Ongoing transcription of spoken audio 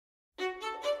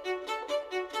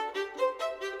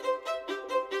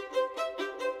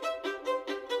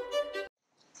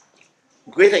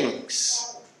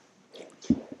Greetings.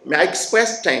 May I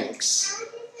express thanks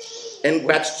and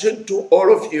gratitude to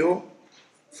all of you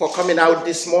for coming out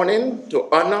this morning to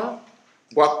honor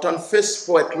Brockton First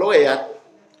Poet Laureate,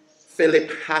 Philip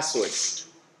Hasworth.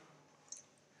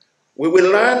 We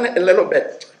will learn a little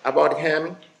bit about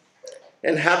him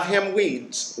and have him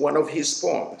read one of his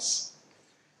poems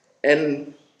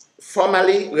and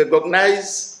formally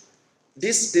recognize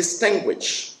this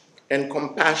distinguished and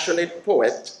compassionate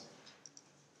poet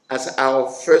as our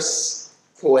first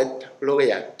poet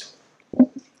laureate.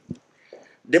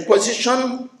 The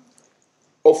position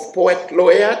of poet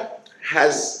laureate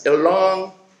has a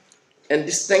long and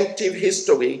distinctive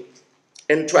history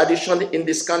and tradition in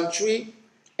this country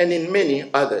and in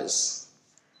many others.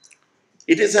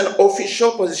 It is an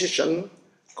official position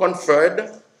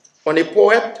conferred on a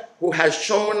poet who has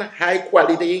shown high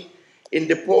quality in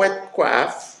the poet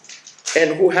craft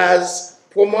and who has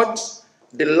promoted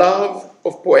the love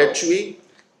of poetry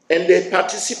and the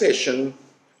participation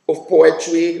of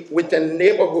poetry within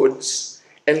neighborhoods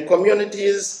and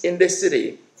communities in the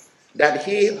city that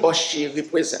he or she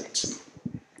represents.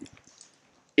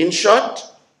 In short,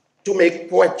 to make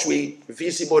poetry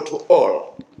visible to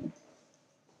all.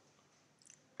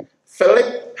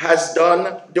 Philip has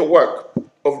done the work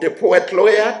of the poet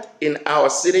laureate in our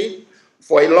city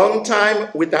for a long time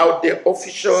without the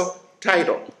official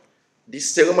title. This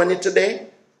ceremony today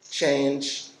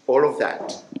changed all of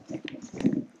that.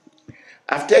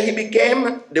 After he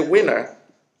became the winner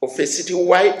of a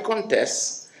citywide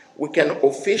contest, we can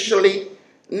officially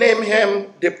name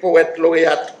him the Poet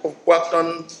Laureate of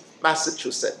Brockton,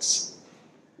 Massachusetts.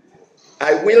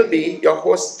 I will be your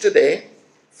host today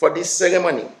for this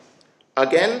ceremony.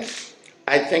 Again,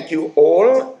 I thank you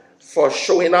all for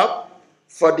showing up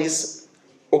for this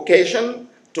occasion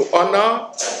to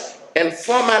honor and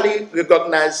formally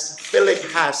recognize Philip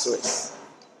Hasworth.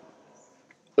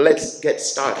 Let's get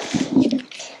started.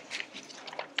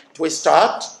 To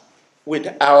start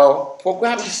with our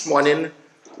program this morning,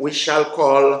 we shall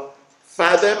call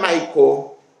Father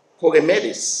Michael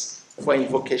Horemedis for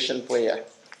invocation prayer.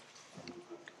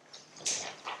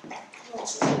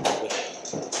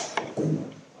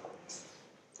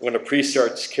 When a priest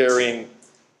starts carrying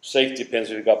safety pins,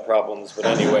 we've got problems. But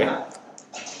anyway,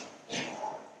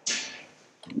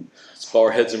 let's bow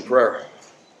our heads in prayer.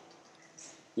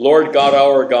 Lord God,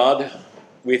 our God,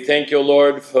 we thank you,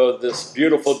 Lord, for this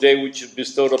beautiful day which you've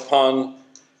bestowed upon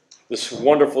this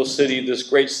wonderful city, this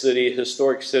great city,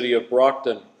 historic city of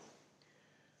Brockton.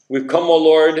 We've come, O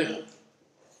Lord,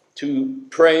 to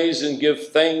praise and give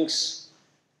thanks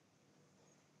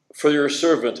for your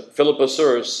servant, Philip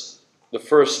Hasworth, the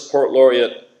first Poet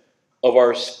Laureate of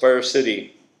our fair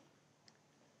city.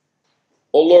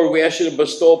 O Lord, we ask you to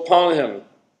bestow upon him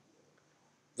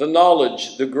the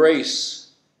knowledge, the grace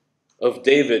of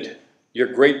David, your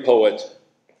great poet.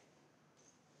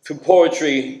 Through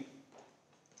poetry,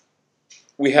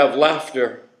 we have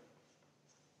laughter,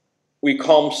 we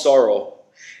calm sorrow,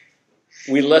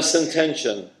 we lessen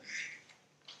tension.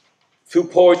 Through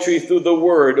poetry, through the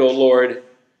word, O Lord,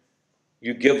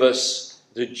 you give us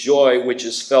the joy which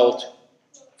is felt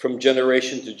from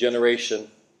generation to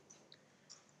generation.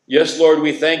 Yes, Lord,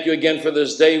 we thank you again for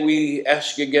this day. We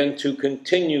ask you again to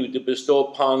continue to bestow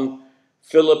upon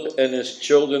Philip and his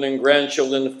children and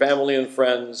grandchildren, family and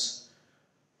friends,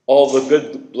 all the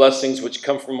good blessings which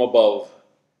come from above.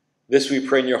 This we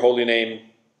pray in your holy name.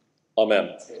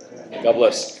 Amen. God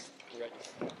bless.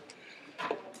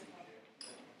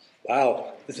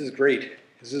 Wow, this is great.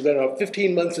 This has been about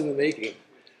 15 months in the making.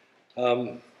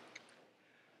 On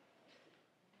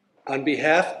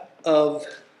behalf of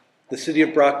the City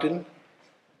of Brockton,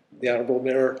 the Honorable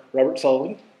Mayor Robert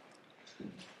Sullivan,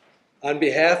 on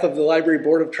behalf of the Library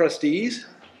Board of Trustees,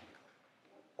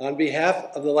 on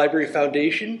behalf of the Library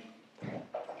Foundation,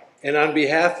 and on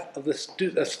behalf of the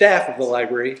staff of the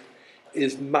library, it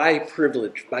is my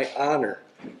privilege, my honor,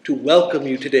 to welcome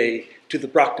you today to the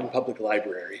Brockton Public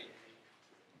Library.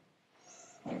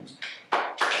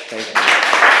 Thank you.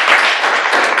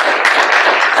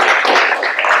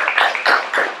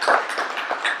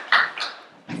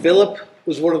 Philip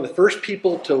was one of the first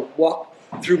people to walk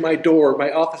through my door, my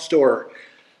office door,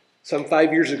 some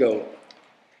 5 years ago,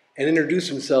 and introduce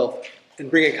himself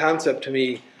and bring a concept to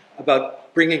me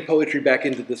about bringing poetry back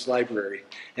into this library.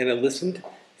 And I listened,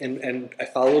 and I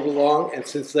followed along, and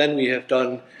since then we have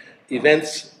done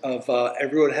events of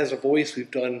Everyone Has a Voice. We've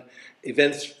done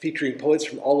events featuring poets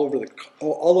from all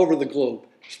over the globe,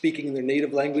 speaking in their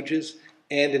native languages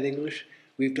and in English.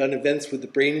 We've done events with the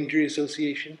Brain Injury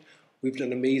Association. We've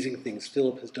done amazing things.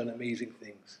 Philip has done amazing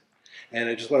things. And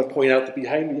I just want to point out that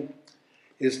behind me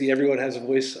is the Everyone Has a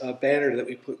Voice banner that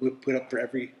we put up for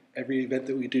every event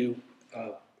that we do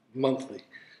monthly.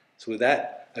 So with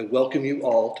that, I welcome you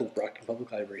all to the Brockton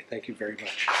Public Library. Thank you very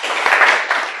much.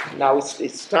 Now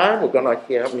it's time. We're going to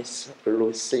hear Miss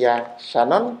Lucia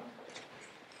Shannon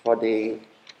for the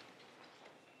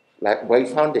Library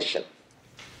Foundation.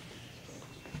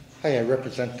 Hi, I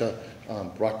represent the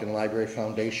Brockton Library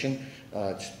Foundation.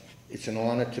 It's an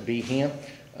honor to be here.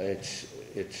 It's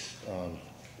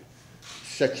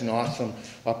such an awesome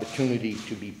opportunity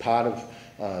to be part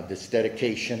of this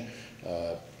dedication.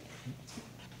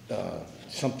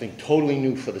 Something totally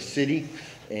new for the city,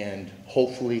 and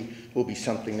hopefully will be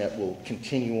something that will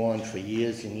continue on for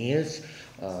years and years.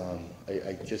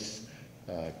 I just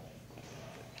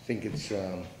think it's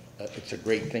a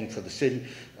great thing for the city,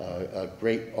 a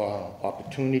great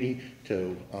opportunity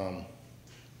to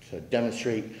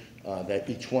demonstrate that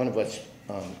each one of us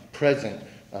present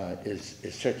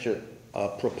is such a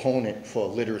proponent for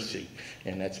literacy,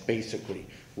 and that's basically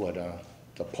what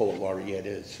the poet laureate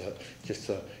is, just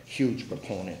a huge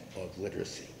proponent of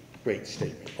literacy. Great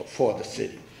statement for the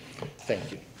city.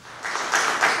 Thank you.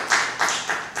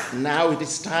 Now it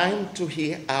is time to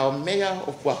hear our Mayor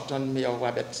of Brockton, Mayor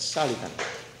Robert Sullivan.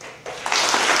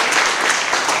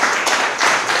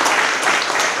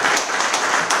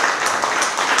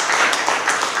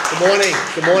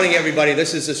 Good morning, everybody.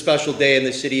 This is a special day in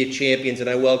the City of Champions, and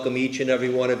I welcome each and every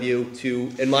one of you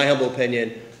to, in my humble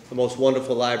opinion, the most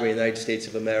wonderful library in the United States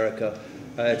of America.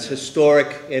 It's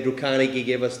historic. Andrew Carnegie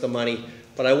gave us the money.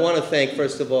 But I want to thank,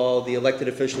 first of all, the elected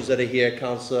officials that are here.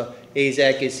 Councilor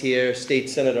Azak is here. State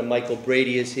Senator Michael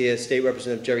Brady is here. State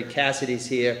Representative Jerry Cassidy is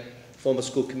here. Former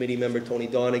school committee member Tony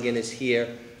Donegan is here.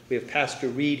 We have Pastor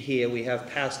Reed here. We have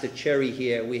Pastor Cherry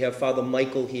here. We have Father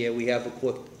Michael here. We have, of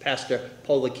course, Pastor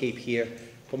Paula Cape here.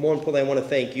 But more importantly, I want to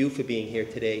thank you for being here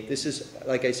today. This is,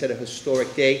 like I said, a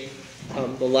historic day.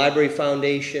 The Library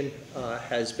Foundation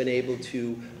has been able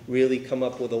to really come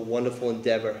up with a wonderful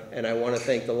endeavor, and I want to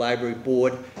thank the Library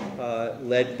Board,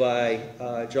 led by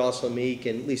Jocelyn Meek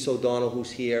and Lisa O'Donnell, who's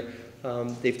here.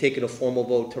 They've taken a formal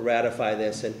vote to ratify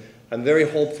this, and I'm very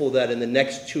hopeful that in the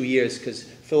next 2 years, because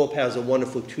Philip has a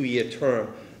wonderful 2-year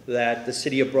term, that the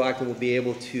City of Brockton will be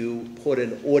able to put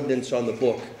an ordinance on the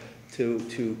book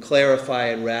to clarify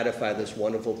and ratify this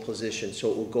wonderful position, so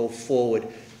it will go forward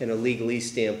in a legalese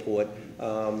standpoint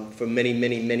for many,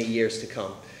 many, many years to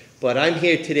come. But I'm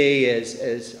here today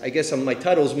as I guess my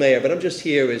title is mayor, but I'm just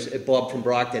here as Bob from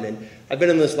Brockton, and I've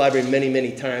been in this library many,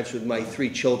 many times with my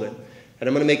 3 children. And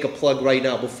I'm going to make a plug right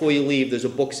now. Before you leave, there's a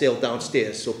book sale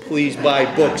downstairs, so please buy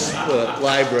books for the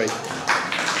library.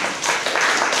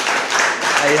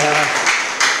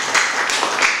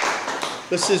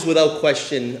 This is without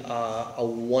question a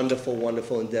wonderful,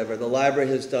 wonderful endeavor. The library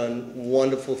has done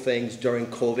wonderful things during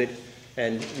COVID,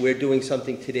 and we're doing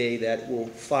something today that will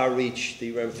far reach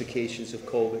the ramifications of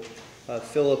COVID.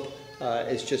 Philip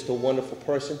is just a wonderful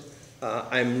person.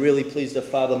 I'm really pleased that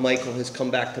Father Michael has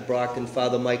come back to Brockton.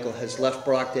 Father Michael has left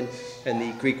Brockton and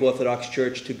the Greek Orthodox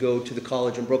Church to go to the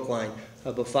college in Brookline.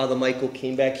 But Father Michael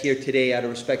came back here today out of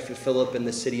respect for Philip and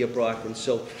the City of Brockton.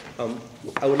 So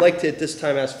I would like to at this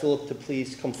time ask Philip to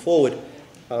please come forward.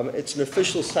 It's an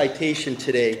official citation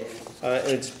today, and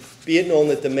it's be it known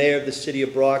that the Mayor of the City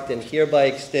of Brockton hereby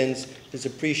extends his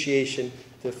appreciation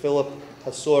to Philip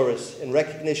Hassouris in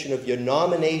recognition of your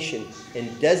nomination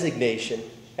and designation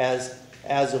as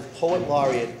of Poet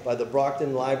Laureate by the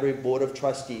Brockton Library Board of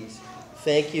Trustees.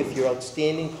 Thank you for your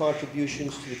outstanding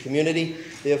contributions to the community.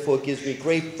 Therefore, it gives me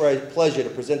great pleasure to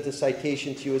present this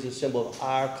citation to you as a symbol of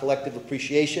our collective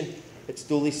appreciation. It's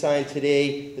duly signed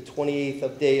today, the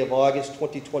 28th day of August,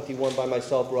 2021, by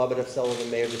myself, Robert F. Sullivan,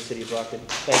 Mayor of the City of Brockton.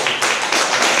 Thank you.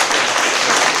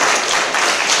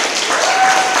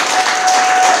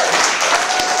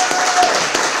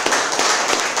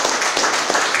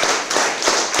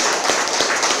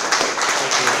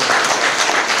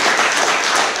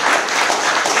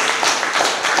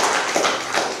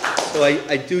 So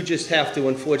I do just have to,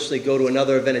 unfortunately, go to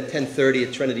another event at 10:30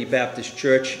 at Trinity Baptist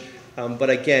Church. But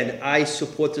again, I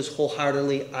support this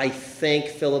wholeheartedly. I thank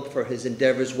Philip for his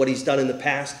endeavors, what he's done in the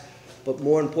past. But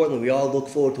more importantly, we all look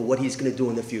forward to what he's going to do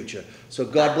in the future. So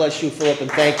God bless you, Philip,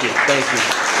 and thank you. Thank you.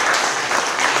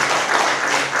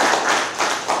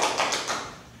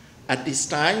 At this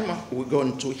time, we're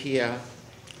going to hear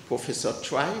Professor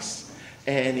Trice,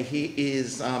 and he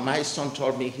is, my son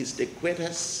told me he's the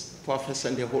greatest professor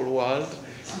in the whole world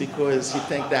because he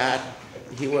thinks that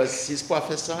he was his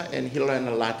professor and he learned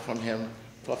a lot from him.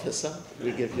 Professor,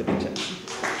 we give you the chance.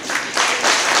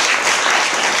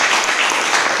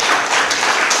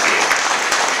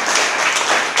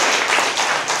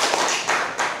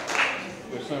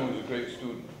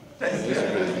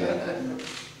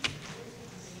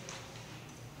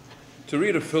 To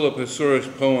read a Philip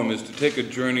Hissarus poem is to take a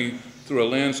journey through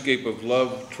a landscape of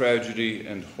love, tragedy,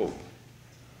 and hope.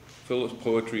 Philip's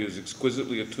poetry is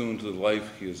exquisitely attuned to the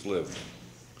life he has lived.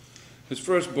 His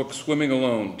first book, Swimming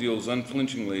Alone, deals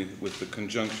unflinchingly with the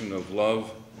conjunction of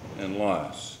love and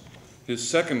loss. His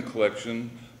second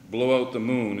collection, Blow Out the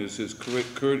Moon, is his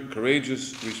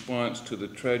courageous response to the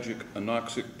tragic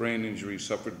anoxic brain injury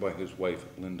suffered by his wife,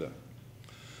 Linda.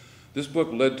 This book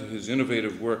led to his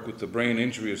innovative work with the Brain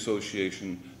Injury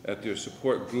Association at their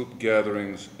support group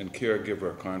gatherings and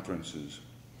caregiver conferences.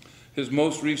 His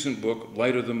most recent book,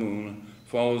 Light of the Moon,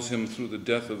 follows him through the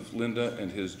death of Linda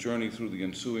and his journey through the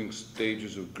ensuing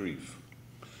stages of grief.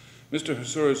 Mr.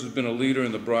 Hissarus has been a leader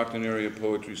in the Brockton area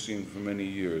poetry scene for many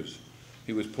years.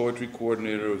 He was poetry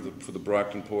coordinator for the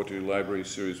Brockton Poetry Library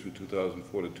Series from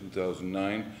 2004 to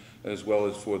 2009, as well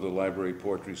as for the Library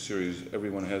Poetry Series,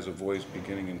 Everyone Has a Voice,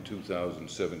 beginning in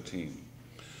 2017.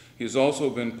 He has also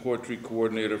been poetry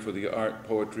coordinator for the art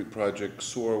poetry project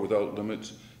Soar Without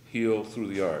Limits, Heal Through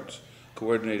the Arts,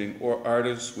 coordinating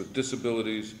artists with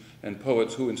disabilities and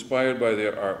poets who, inspired by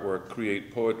their artwork,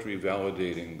 create poetry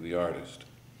validating the artist.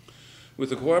 With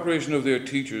the cooperation of their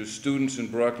teachers, students in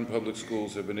Brockton Public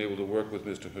Schools have been able to work with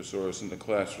Mr. Hissarus in the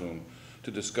classroom to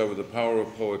discover the power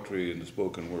of poetry in the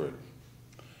spoken word.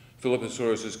 Philip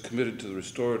Hissarus is committed to the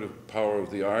restorative power of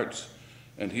the arts,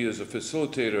 and he is a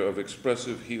facilitator of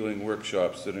expressive healing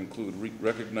workshops that include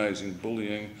recognizing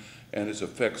bullying and its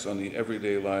effects on the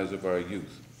everyday lives of our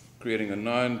youth, creating a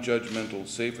non-judgmental,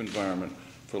 safe environment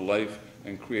for life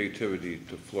and creativity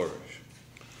to flourish.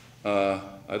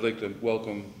 I'd like to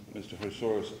welcome Mr.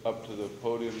 Hissarus up to the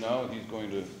podium now. He's going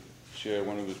to share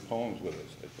one of his poems with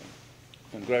us, I think.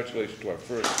 Congratulations to our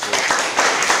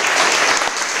first.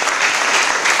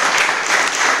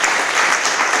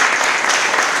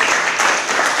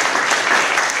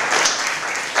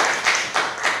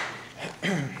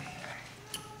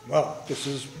 Well, this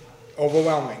is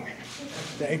overwhelming.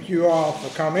 Thank you all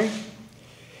for coming.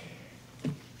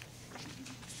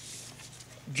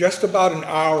 Just about an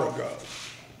hour ago,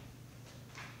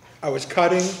 I was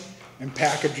cutting and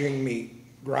packaging meat,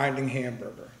 grinding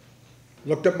hamburger.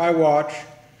 Looked at my watch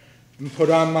and put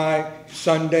on my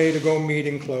Sunday to go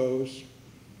meeting clothes,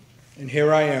 and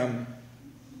here I am,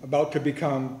 about to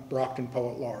become Brockton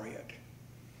Poet Laureate.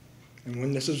 And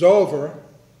when this is over,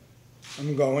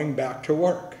 I'm going back to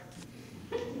work.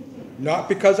 Not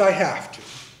because I have to,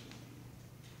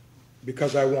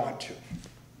 because I want to.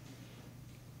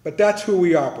 But that's who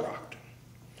we are, Brockton.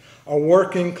 A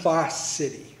working class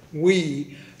city.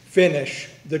 We finish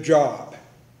the job.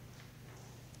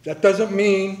 That doesn't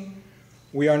mean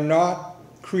we are not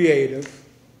creative,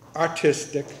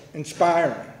 artistic,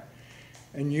 inspiring.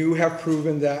 And you have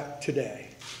proven that today.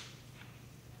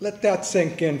 Let that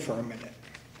sink in for a minute.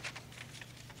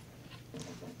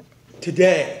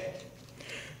 Today,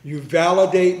 you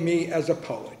validate me as a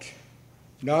poet,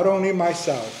 not only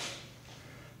myself,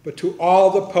 but to all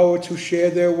the poets who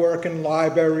share their work in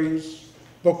libraries,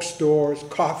 bookstores,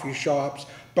 coffee shops,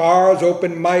 bars,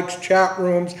 open mics, chat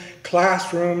rooms,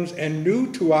 classrooms, and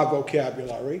new to our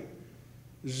vocabulary,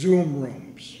 Zoom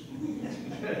rooms.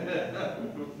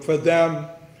 For them,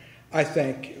 I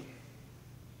thank you.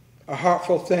 A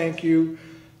heartfelt thank you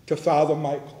to Father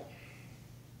Michael.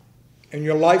 In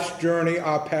your life's journey,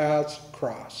 our paths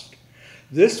crossed.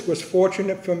 This was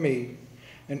fortunate for me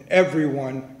and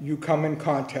everyone you come in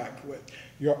contact with.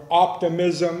 Your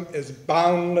optimism is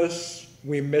boundless.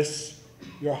 We miss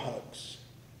your hugs.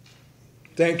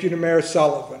 Thank you to Mayor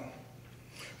Sullivan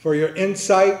for your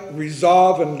insight,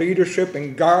 resolve, and leadership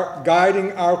in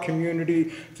guiding our community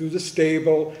through the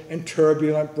stable and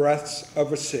turbulent breaths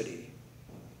of a city.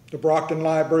 The Brockton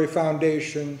Library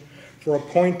Foundation for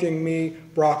appointing me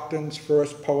Brockton's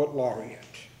first Poet Laureate.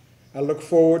 I look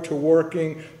forward to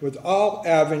working with all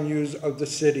avenues of the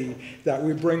city that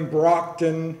we bring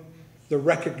Brockton the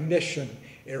recognition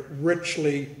it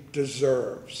richly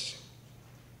deserves.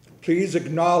 Please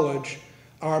acknowledge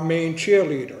our main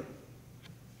cheerleader,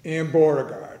 Ann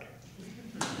Beauregard.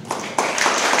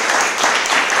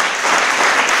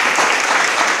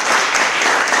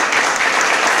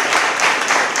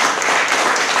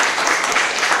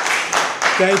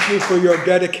 Thank you for your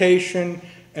dedication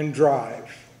and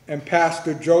drive, and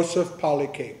Pastor Joseph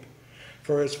Polycape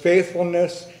for his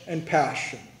faithfulness and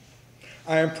passion.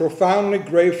 I am profoundly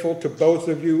grateful to both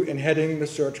of you in heading the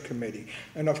search committee,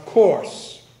 and of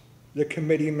course, the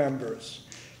committee members,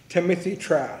 Timothy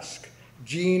Trask,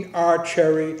 Jean R.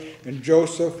 Cherry, and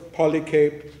Joseph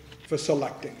Polycape for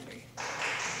selecting me.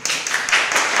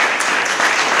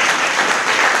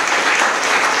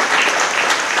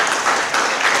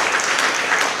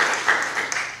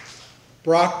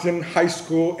 Brockton High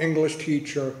School English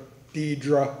teacher,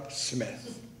 Deidre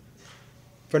Smith,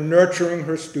 for nurturing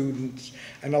her students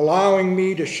and allowing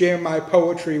me to share my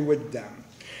poetry with them,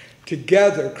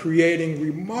 together creating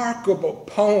remarkable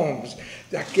poems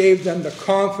that gave them the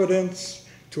confidence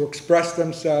to express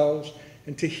themselves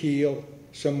and to heal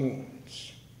some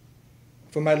wounds.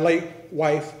 For my late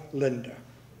wife, Linda,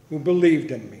 who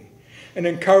believed in me and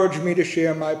encouraged me to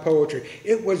share my poetry.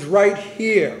 It was right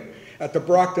here at the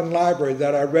Brockton Library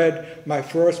that I read my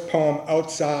first poem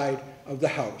outside of the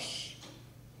house,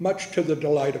 much to the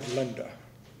delight of Linda.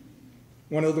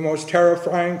 One of the most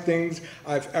terrifying things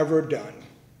I've ever done.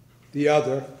 The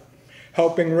other,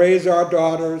 helping raise our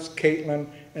daughters, Caitlin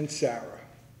and Sarah.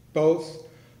 Both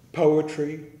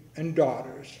poetry and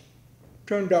daughters.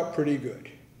 Turned out pretty good.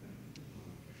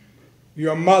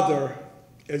 Your mother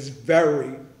is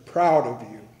very proud of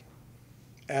you,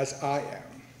 as I am.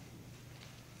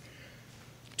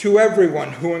 To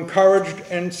everyone who encouraged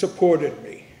and supported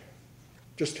me,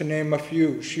 just to name a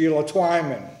few, Sheila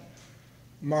Twyman,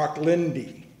 Mark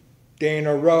Lindy,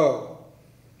 Dana Rowe,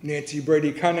 Nancy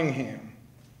Brady Cunningham,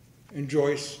 and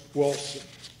Joyce Wilson.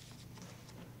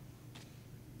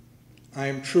 I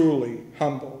am truly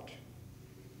humbled.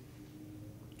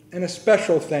 And a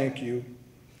special thank you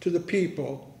to the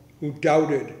people who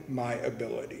doubted my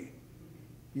ability.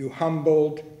 You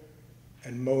humbled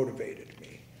and motivated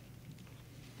me.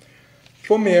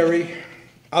 For Mary,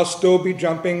 I'll still be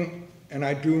jumping, and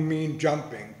I do mean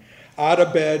jumping, out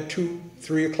of bed 2,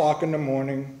 3 o'clock in the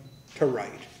morning to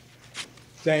write.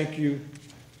 Thank you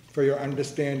for your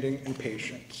understanding and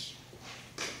patience.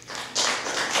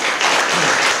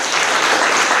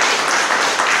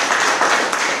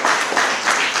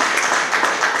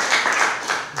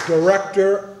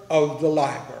 Director of the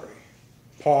library,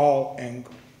 Paul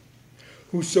Engel,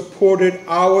 who supported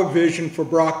our vision for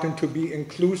Brockton to be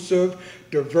inclusive,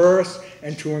 diverse,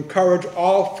 and to encourage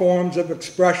all forms of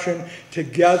expression.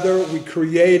 Together, we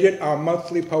created our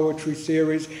monthly poetry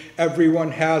series,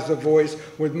 Everyone Has a Voice,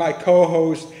 with my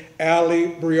co-host, Ali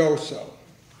Brioso.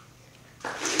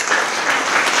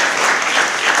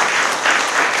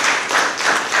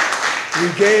 We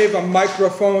gave a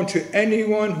microphone to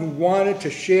anyone who wanted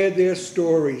to share their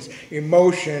stories,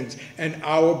 emotions, and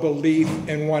our belief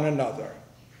in one another.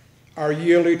 Our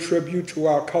yearly tribute to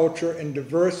our culture and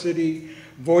diversity,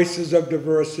 Voices of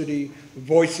Diversity,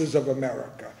 Voices of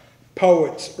America.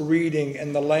 Poets reading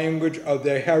in the language of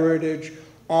their heritage,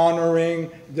 honoring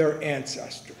their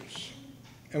ancestors.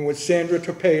 And with Sandra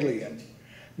Topalian,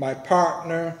 my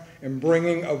partner in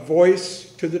bringing a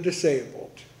voice to the disabled,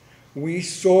 we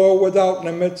soar without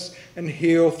limits and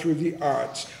heal through the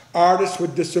arts. Artists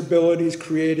with disabilities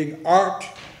creating art,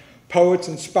 poets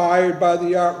inspired by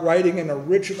the art writing an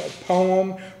original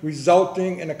poem,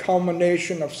 resulting in a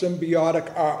culmination of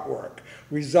symbiotic artwork,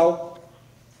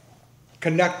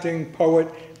 connecting poet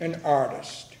and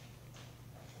artist.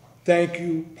 Thank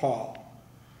you, Paul.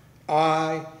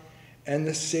 I and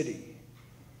the city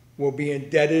will be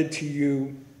indebted to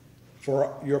you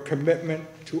for your commitment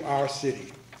to our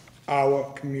city,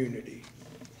 our community.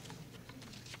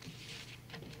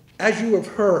 As you have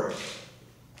heard,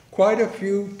 quite a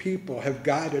few people have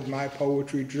guided my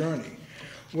poetry journey,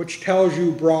 which tells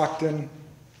you, Brockton,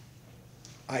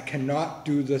 I cannot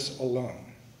do this alone.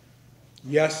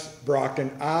 Yes,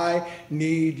 Brockton, I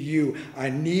need you.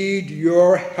 I need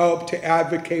your help to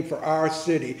advocate for our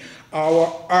city,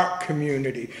 our art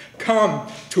community. Come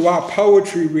to our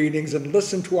poetry readings and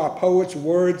listen to our poets'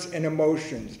 words and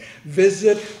emotions.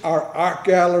 Visit our art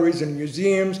galleries and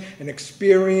museums and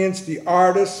experience the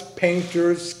artists,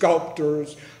 painters,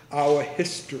 sculptors, our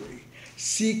history.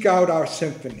 Seek out our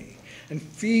symphony and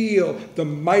feel the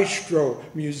maestro,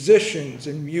 musicians,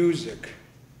 and music.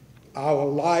 Our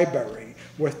library,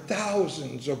 where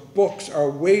thousands of books are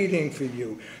waiting for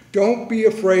you. Don't be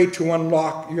afraid to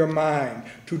unlock your mind,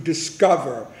 to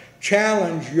discover,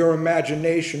 challenge your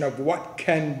imagination of what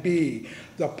can be.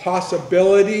 The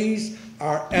possibilities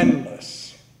are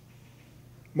endless.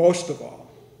 Most of all,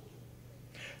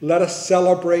 let us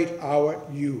celebrate our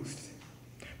youth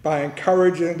by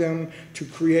encouraging them to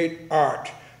create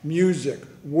art, music,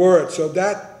 words, so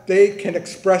that they can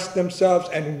express themselves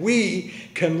and we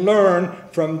can learn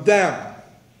from them.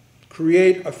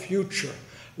 Create a future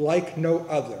like no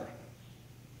other.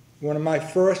 One of my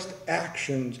first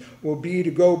actions will be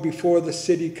to go before the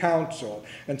City Council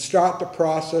and start the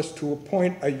process to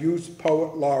appoint a Youth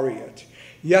Poet Laureate.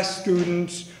 Yes,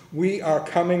 students, we are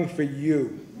coming for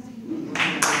you.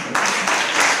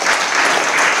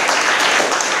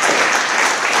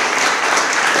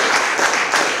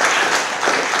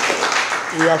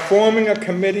 We are forming a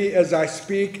committee as I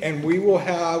speak, and we will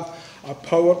have a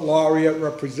poet laureate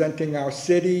representing our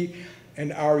city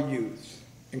and our youth.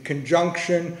 In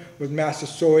conjunction with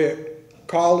Massasoit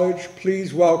College,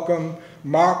 please welcome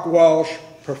Mark Walsh,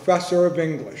 Professor of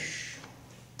English.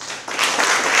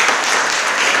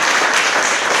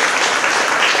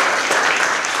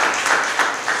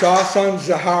 Sasan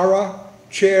Zahara,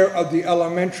 Chair of the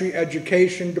Elementary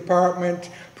Education Department,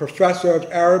 Professor of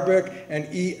Arabic and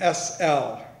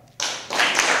ESL.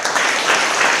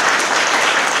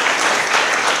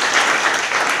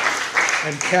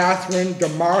 And Catherine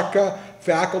DeMarca,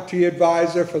 Faculty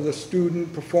Advisor for the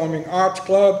Student Performing Arts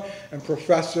Club and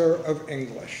Professor of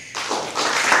English.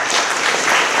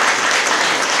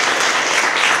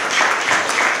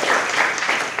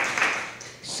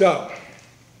 So,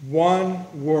 one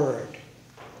word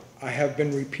I have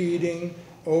been repeating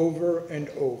over and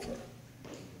over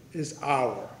is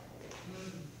our.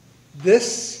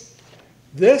 This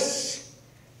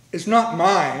is not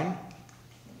mine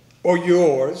or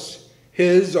yours,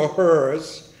 his or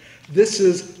hers. This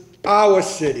is our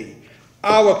city,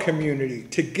 our community.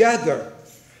 Together,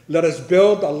 let us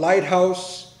build a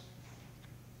lighthouse,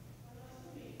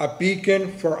 a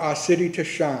beacon for our city to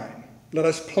shine. Let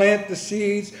us plant the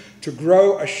seeds to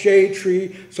grow a shade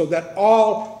tree so that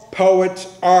all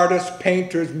poets, artists,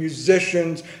 painters,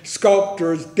 musicians,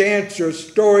 sculptors,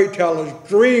 dancers, storytellers,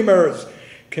 dreamers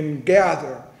can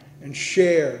gather and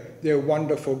share their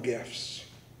wonderful gifts.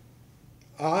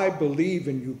 I believe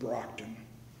in you, Brockton.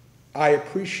 I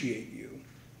appreciate you.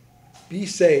 Be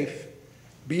safe,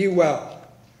 be well,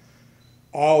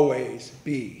 always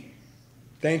be.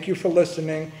 Thank you for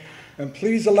listening, and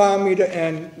please allow me to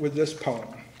end with this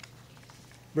poem,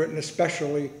 written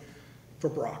especially for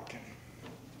Brockton.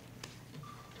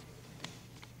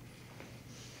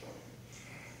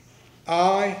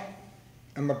 I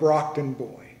am a Brockton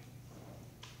boy,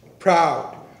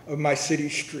 proud of my city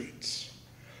streets,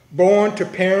 born to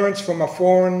parents from a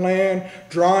foreign land,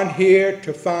 drawn here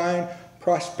to find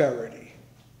prosperity.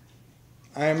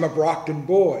 I am a Brockton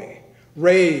boy,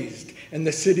 raised in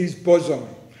the city's bosom,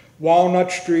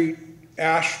 Walnut Street,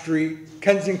 Ash Street,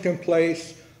 Kensington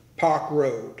Place, Park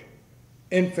Road,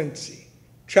 infancy,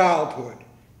 childhood,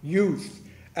 youth,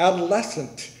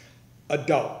 adolescent,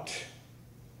 adult.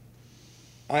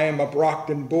 I am a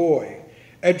Brockton boy,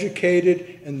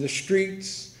 educated in the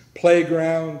streets,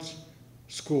 playgrounds,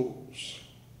 schools,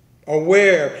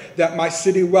 aware that my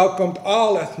city welcomed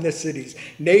all ethnicities,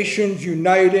 nations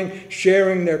uniting,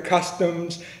 sharing their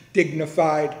customs,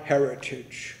 dignified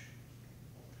heritage.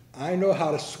 I know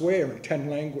how to swear in 10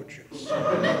 languages.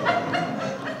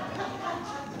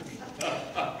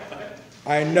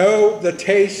 I know the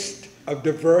taste of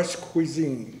diverse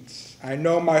cuisines. I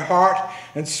know my heart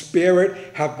and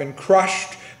spirit have been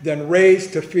crushed, then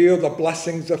raised to feel the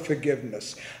blessings of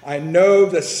forgiveness. I know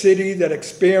the city that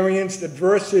experienced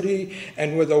adversity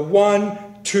and with a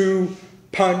 1-2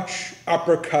 punch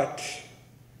uppercut,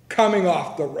 coming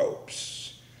off the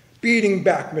ropes, beating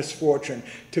back misfortune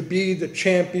to be the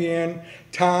champion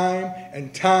time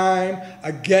and time,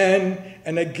 again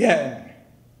and again.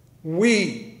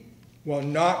 We will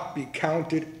not be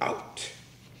counted out.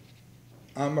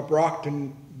 I'm a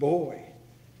Brockton boy,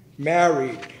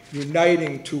 married,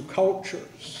 uniting 2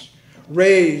 cultures,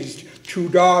 raised 2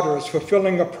 daughters,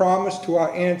 fulfilling a promise to our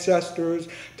ancestors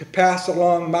to pass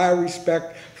along my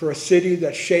respect for a city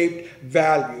that shaped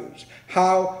values,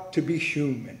 how to be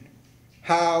human,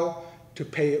 how to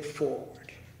pay it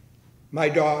forward. My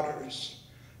daughters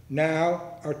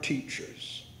now are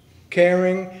teachers,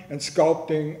 caring and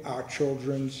sculpting our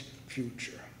children's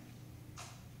future.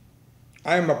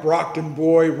 I am a Brockton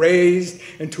boy raised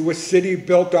into a city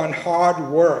built on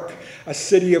hard work, a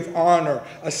city of honor,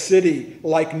 a city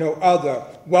like no other,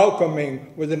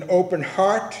 welcoming with an open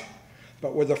heart,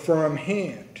 but with a firm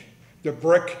hand. The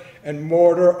brick and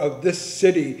mortar of this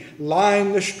city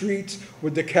line the streets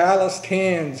with the calloused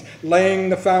hands,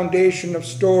 laying the foundation of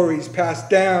stories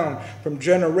passed down from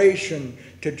generation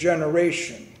to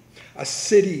generation. A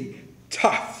city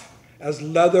tough as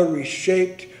leather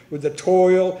reshaped with the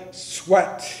toil,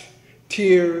 sweat,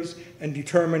 tears, and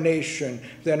determination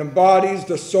that embodies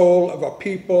the soul of a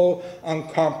people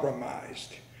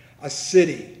uncompromised. A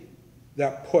city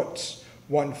that puts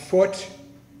one foot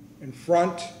in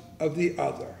front of the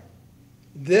other.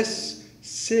 This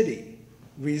city,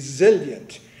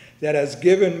 resilient, that has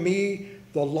given me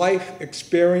the life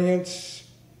experience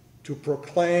to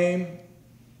proclaim,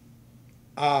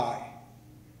 I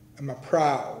am a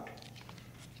proud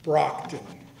Brockton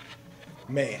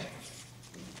man.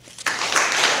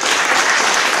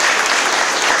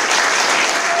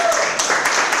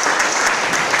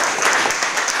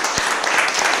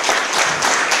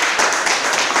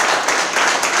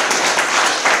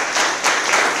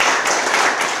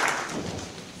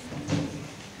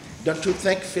 Don't you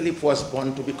think Philip was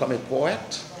born to become a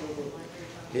poet?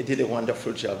 He did a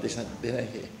wonderful job, didn't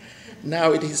he?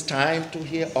 Now it is time to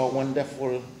hear our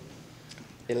wonderful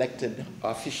elected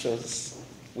officials.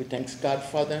 We thank God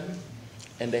for them,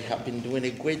 and they have been doing a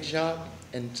great job,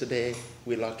 and today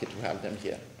we're lucky to have them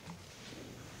here.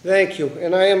 Thank you,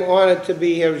 and I am honored to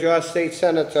be here as your state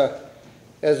senator.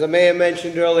 As the mayor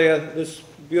mentioned earlier, this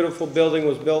beautiful building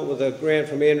was built with a grant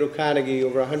from Andrew Carnegie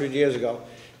over 100 years ago,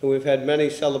 and we've had many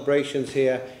celebrations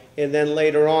here. And then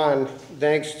later on,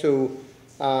 thanks to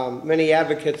many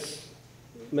advocates,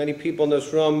 many people in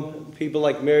this room, people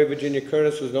like Mary Virginia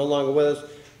Curtis, who's no longer with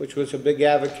us, which was a big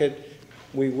advocate.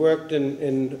 We worked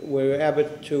and we were able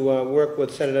to work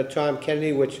with Senator Tom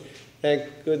Kennedy, which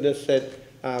thank goodness that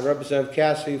Representative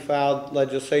Cassidy filed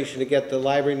legislation to get the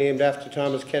library named after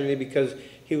Thomas Kennedy, because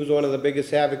he was one of the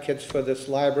biggest advocates for this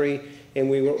library, and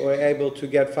we were able to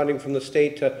get funding from the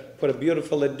state to put a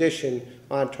beautiful addition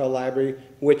onto our library,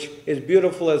 which, as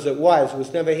beautiful as it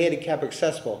was never handicap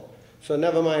accessible. So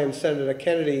never mind Senator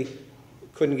Kennedy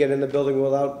couldn't get in the building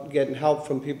without getting help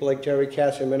from people like Jerry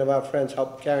Cassidy. Many of our friends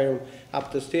helped carry him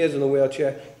up the stairs in a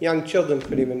wheelchair. Young children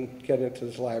couldn't even get into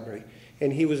this library.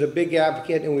 And he was a big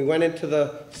advocate, and we went into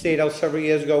the State House several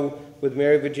years ago with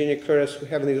Mary Virginia Curtis,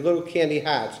 having these little candy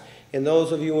hearts. And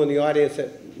those of you in the audience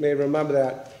that may remember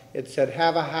that, it said,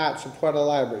 "Have a heart, support our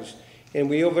libraries." And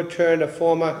we overturned a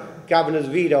former governor's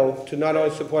veto to not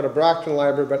only support a Brockton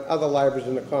library, but other libraries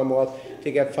in the Commonwealth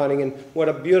to get funding. And what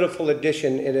a beautiful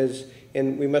addition it is.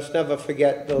 And we must never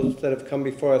forget those that have come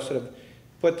before us that have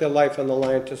put their life on the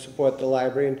line to support the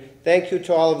library. And thank you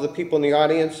to all of the people in the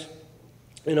audience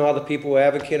and all the people who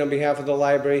advocate on behalf of the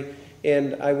library.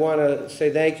 And I want to say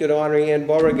thank you to Honorary Ann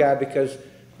Beauregard, because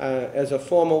as a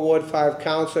former Ward 5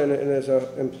 counselor and as an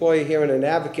employee here and an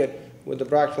advocate with the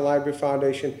Brockton Library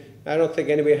Foundation, I don't think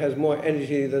anybody has more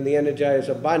energy than the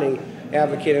Energizer Bunny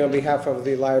advocating on behalf of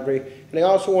the library. And I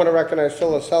also want to recognize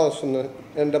Phyllis Ellis from the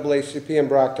NAACP in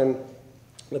Brockton,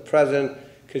 the president,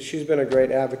 because she's been a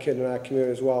great advocate in our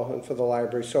community as well and for the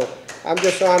library. So I'm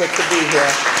just honored to be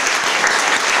here.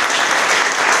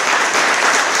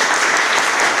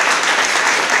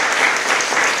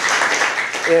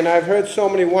 And I've heard so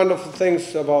many wonderful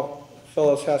things about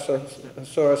Phyllis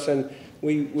Hessoris, and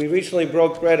we recently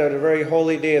broke bread on a very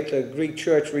holy day at the Greek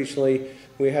church recently.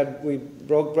 We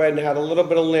broke bread and had a little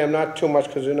bit of lamb, not too much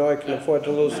because you know I can afford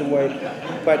to lose some weight.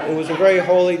 But it was a very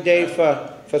holy day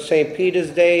for St. Peter's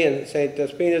Day and St.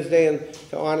 Despina's Day, and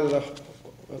to honor the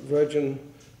Virgin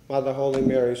Mother Holy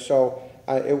Mary. So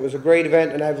it was a great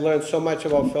event, and I've learned so much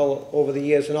about Phil over the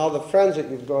years, and all the friends that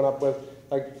you've grown up with,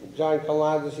 like John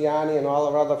Kalandziani and all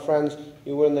our other friends.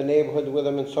 You were in the neighborhood with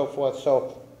them and so forth.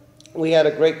 So we had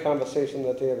a great conversation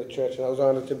that day at the church, and I was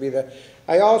honored to be there.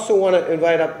 I also want to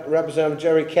invite up Representative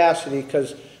Jerry Cassidy,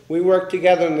 because we work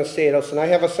together in the State House, and I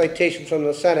have a citation from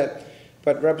the Senate,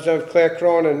 but Representative Claire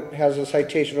Cronin has a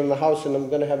citation from the House, and I'm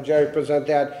going to have Jerry present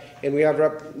that. And we have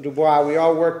Rep. Dubois. We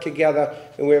all work together,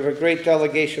 and we have a great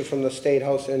delegation from the State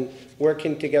House and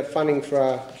working to get funding for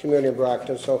our community in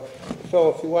Brockton. So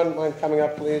if you wouldn't mind coming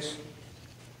up, please.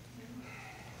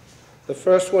 The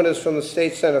first one is from the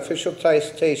State Senate, official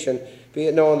citation. Be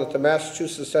it known that the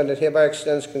Massachusetts Senate hereby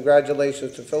extends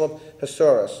congratulations to Philip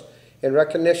Hessoris in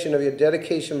recognition of your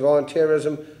dedication and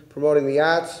volunteerism promoting the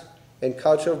arts and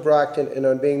culture of Brockton, and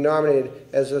on being nominated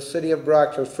as the City of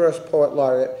Brockton's first Poet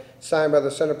Laureate, signed by the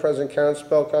Senate President Karen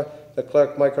Spilka, the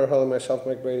Clerk Michael Hurley, and myself,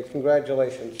 Mike Brady.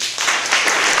 Congratulations.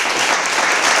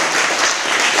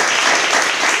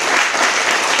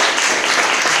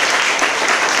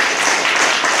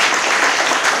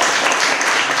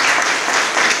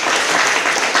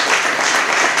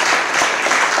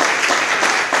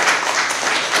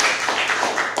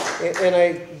 And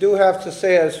I do have to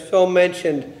say, as Phil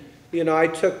mentioned, you know, I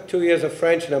took 2 years of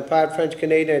French, and I'm part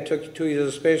French-Canadian. I took 2 years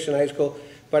of Spanish in high school,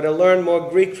 but I learned more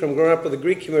Greek from growing up with the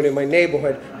Greek community in my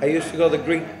neighborhood. I used to go to the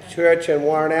Greek church on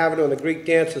Warren Avenue and the Greek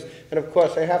dances, and of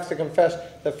course, I have to confess,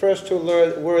 the first two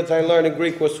words I learned in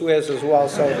Greek were swears as well,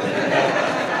 so I'm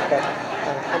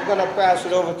going to pass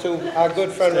it over to our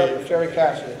good friend, Jerry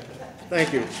Cassidy.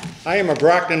 Thank you. I am a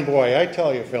Brockton boy. I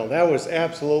tell you, Phil, that was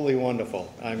absolutely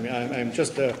wonderful. I'm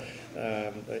just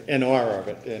in awe of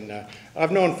it. And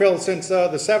I've known Phil since the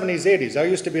 70s, 80s. I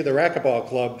used to be the racquetball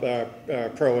club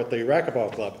pro at the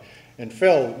racquetball club. And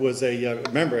Phil was a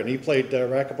member, and he played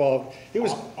racquetball. He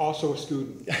was also a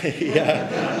student.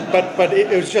 Yeah, but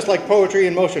it was just like poetry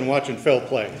in motion watching Phil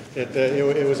play.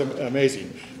 It was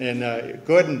amazing. And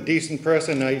good and decent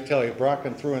person, I tell you,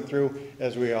 Brockton through and through,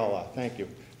 as we all are. Thank you.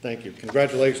 Thank you.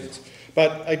 Congratulations.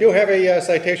 But I do have a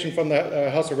citation from the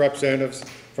House of Representatives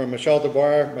from Michelle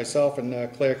DeBoer, myself,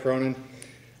 and Claire Cronin.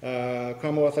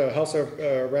 Commonwealth House of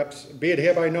Reps, be it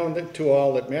hereby known to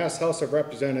all that Mass House of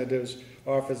Representatives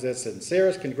offers its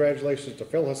sincerest congratulations to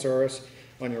Phil Hasoris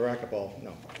on your racquetball.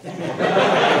 No.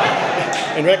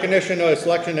 In recognition of his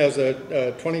selection as a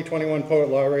 2021 Poet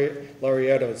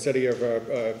Laureate of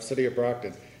the City of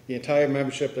Brockton. The entire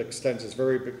membership extends its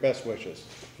very best wishes.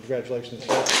 Congratulations,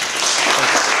 Phil.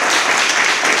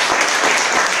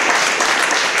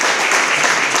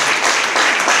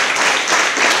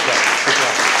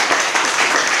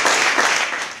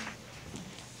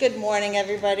 Good morning,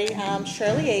 everybody. I'm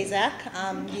Shirley Azak.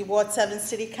 I'm the Ward 7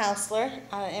 City Councilor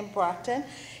in Brockton,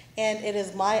 and it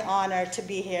is my honor to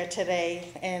be here today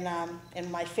in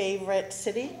my favorite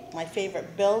city, my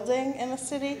favorite building in the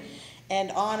city, and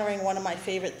honoring one of my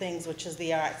favorite things, which is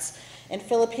the arts. And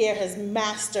Philip here has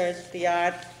mastered the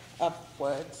art of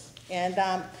words. And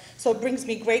so it brings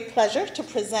me great pleasure to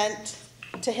present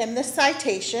to him this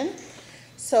citation.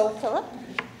 So, Philip.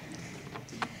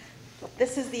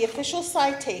 This is the official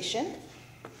citation.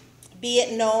 Be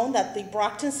it known that the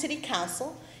Brockton City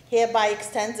Council hereby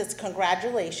extends its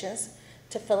congratulations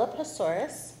to Philip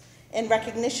Hasoris in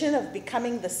recognition of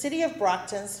becoming the City of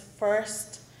Brockton's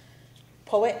first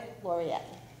Poet Laureate.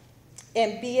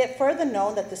 And be it further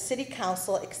known that the City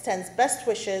Council extends best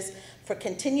wishes for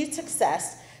continued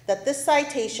success, that this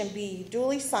citation be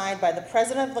duly signed by the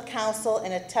President of the Council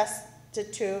and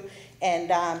attested to,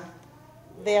 and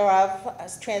thereof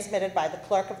as transmitted by the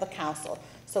clerk of the council.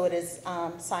 So it is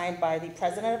signed by the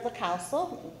president of the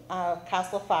council,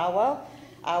 Councilor Farwell,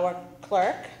 our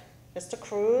clerk, Mr.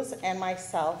 Cruz, and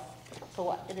myself.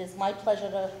 So it is my pleasure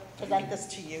to present this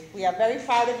to you. We are very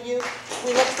proud of you.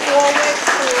 We look forward to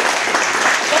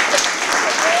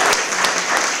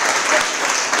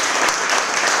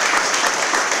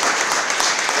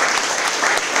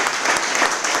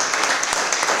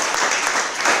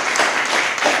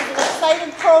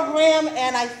program,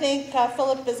 and I think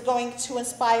Philip is going to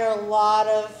inspire a lot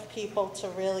of people to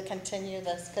really continue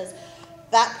this, because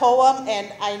that poem,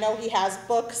 and I know he has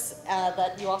books,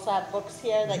 that you also have books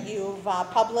here that you've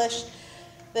published.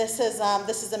 This is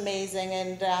amazing,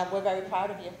 and we're very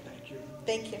proud of you. Thank you.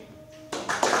 Thank you.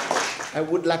 I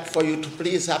would like for you to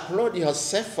please applaud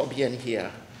yourself for being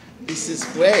here. This is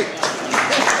great.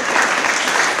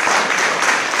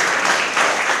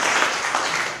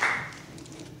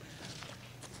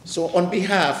 So on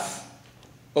behalf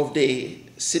of the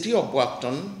City of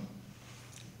Brockton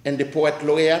and the Poet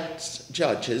Laureate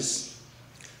judges,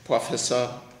 Professor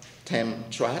Tim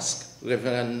Trask,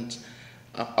 Reverend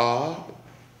R.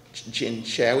 Jean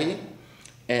Cherry,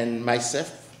 and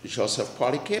myself, Joseph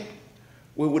Polycape,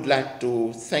 we would like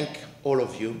to thank all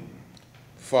of you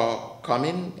for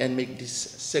coming and make this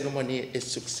ceremony a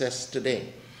success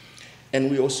today.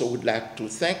 And we also would like to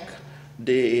thank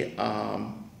the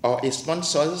our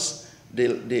sponsors,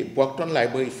 the Brockton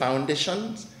Library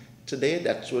Foundation today,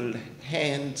 that will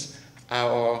hand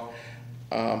our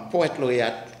Poet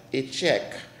Laureate a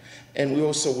check. And we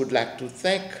also would like to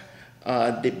thank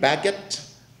the Baguette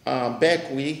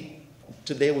Bakery.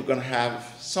 Today we're going to have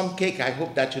some cake. I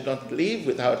hope that you don't leave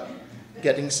without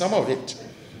getting some of it.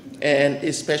 And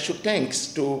a special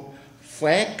thanks to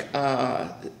Frank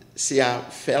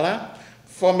Ciafella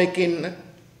for making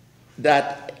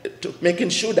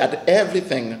sure that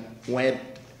everything went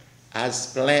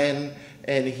as planned,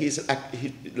 and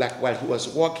while he was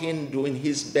walking, doing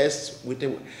his best with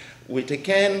a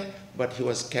can, but he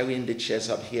was carrying the chairs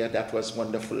up here. That was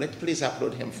wonderful. Let's please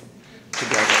applaud him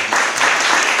together.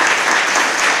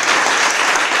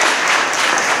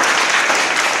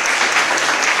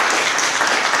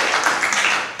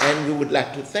 And we would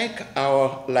like to thank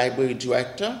our library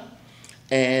director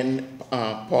and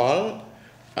Paul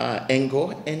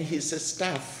Engo and his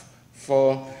staff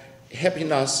for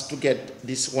helping us to get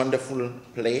this wonderful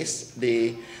place,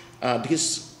 this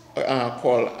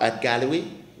called a gallery,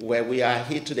 where we are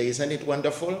here today. Isn't it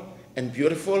wonderful and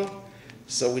beautiful?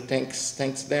 So we thanks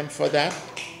them for that.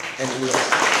 And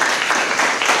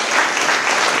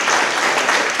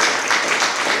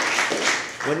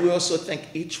we also thank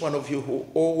each one of you who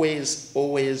always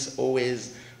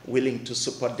willing to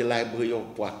support the Library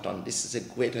of Brockton. This is the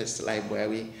greatest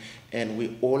library, and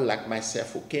we all, like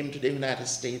myself, who came to the United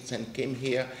States and came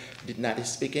here, did not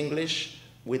speak English.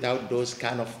 Without those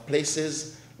kind of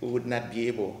places, we would not be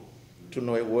able to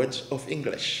know a word of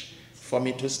English. For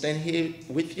me to stand here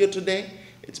with you today,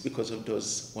 it's because of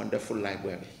those wonderful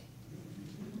libraries.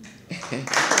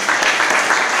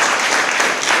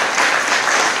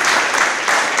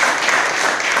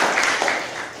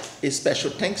 A special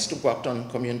thanks to Brockton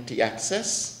Community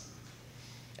Access,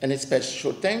 and a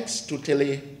special thanks to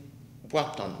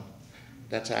TheBrockton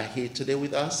that are here today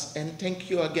with us. And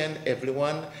thank you again,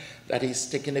 everyone that is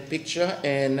taking a picture.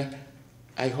 And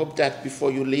I hope that before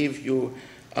you leave, you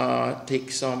take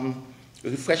some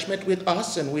refreshment with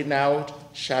us. And we now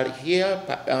shall hear,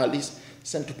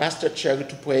 listen to Pastor Cherry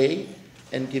to pray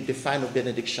and give the final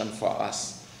benediction for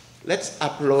us. Let's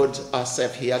applaud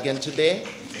ourselves here again today.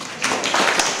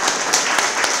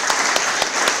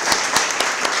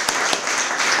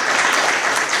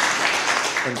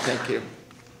 And thank you.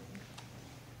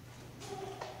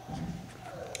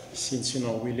 Since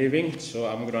we're leaving, so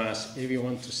I'm going to ask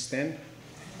everyone to stand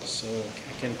so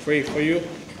I can pray for you.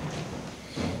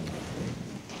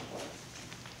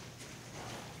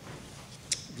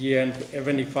 Dear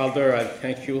Heavenly Father, I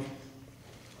thank you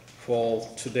for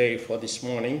today, for this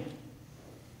morning,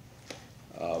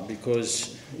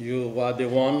 because you are the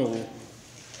one who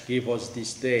gave us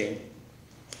this day.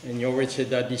 And you already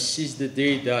said that this is the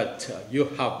day that you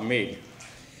have made.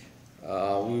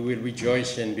 We will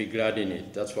rejoice and be glad in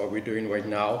it. That's what we're doing right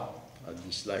now at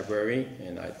this library.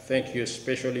 And I thank you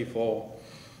especially for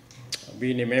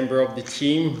being a member of the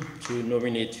team to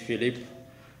nominate Philip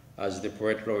as the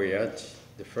Poet Laureate,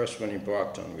 the first one in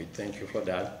Brockton. We thank you for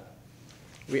that.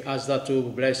 We ask that to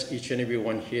bless each and every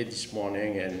one here this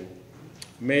morning, and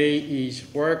may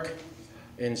his work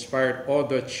inspire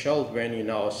other children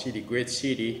in our city, great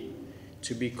city,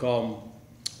 to become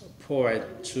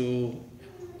poet, to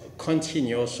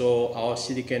continue so our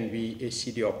city can be a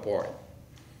city of poets.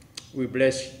 We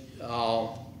bless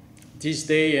this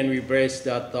day, and we bless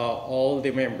that all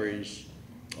the members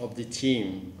of the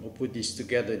team who put this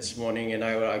together this morning. And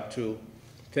I would like to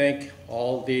thank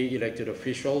all the elected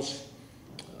officials,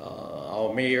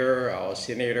 our mayor, our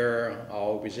senator,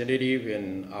 our representative,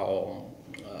 and our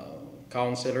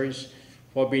councilors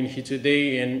for being here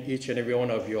today, and each and every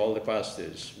one of you, all the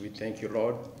pastors. We thank you,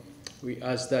 Lord. We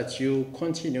ask that you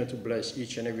continue to bless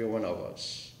each and every one of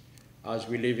us. As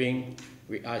we're living,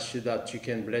 we ask you that you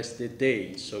can bless the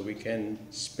day so we can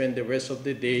spend the rest of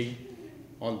the day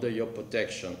under your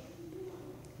protection.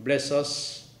 Bless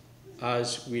us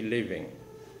as we're living.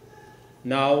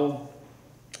 Now,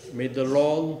 may the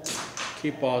Lord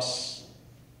keep us.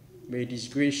 May his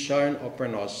grace shine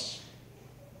upon us.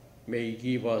 May he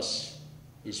give us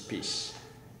his peace.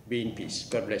 Be in peace.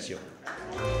 God bless you.